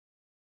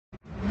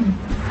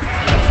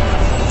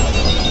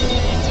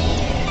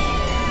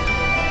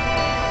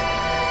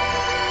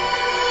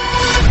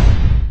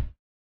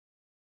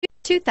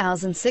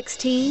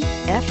2016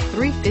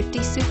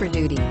 F-350 Super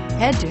Duty.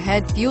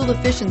 Head-to-head fuel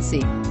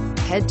efficiency,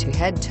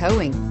 head-to-head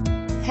towing,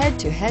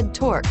 head-to-head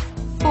torque.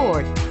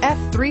 Ford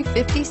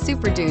F-350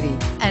 Super Duty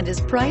and is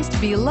priced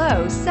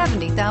below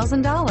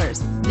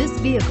 $70,000. This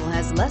vehicle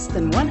has less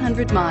than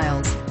 100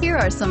 miles. Here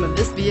are some of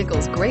this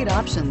vehicle's great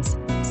options: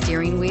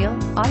 steering wheel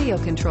audio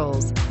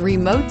controls,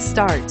 remote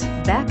start,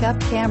 backup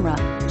camera,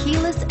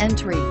 keyless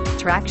entry,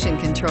 traction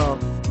control,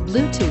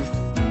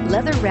 Bluetooth,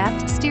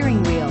 leather-wrapped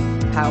steering wheel,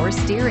 power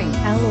steering,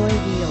 alloy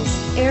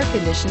wheels, air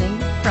conditioning,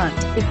 front.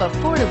 If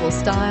affordable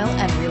style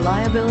and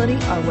reliability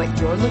are what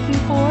you're looking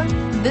for,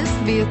 this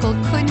vehicle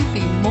couldn't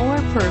be more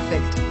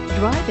perfect.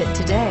 Drive it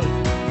today.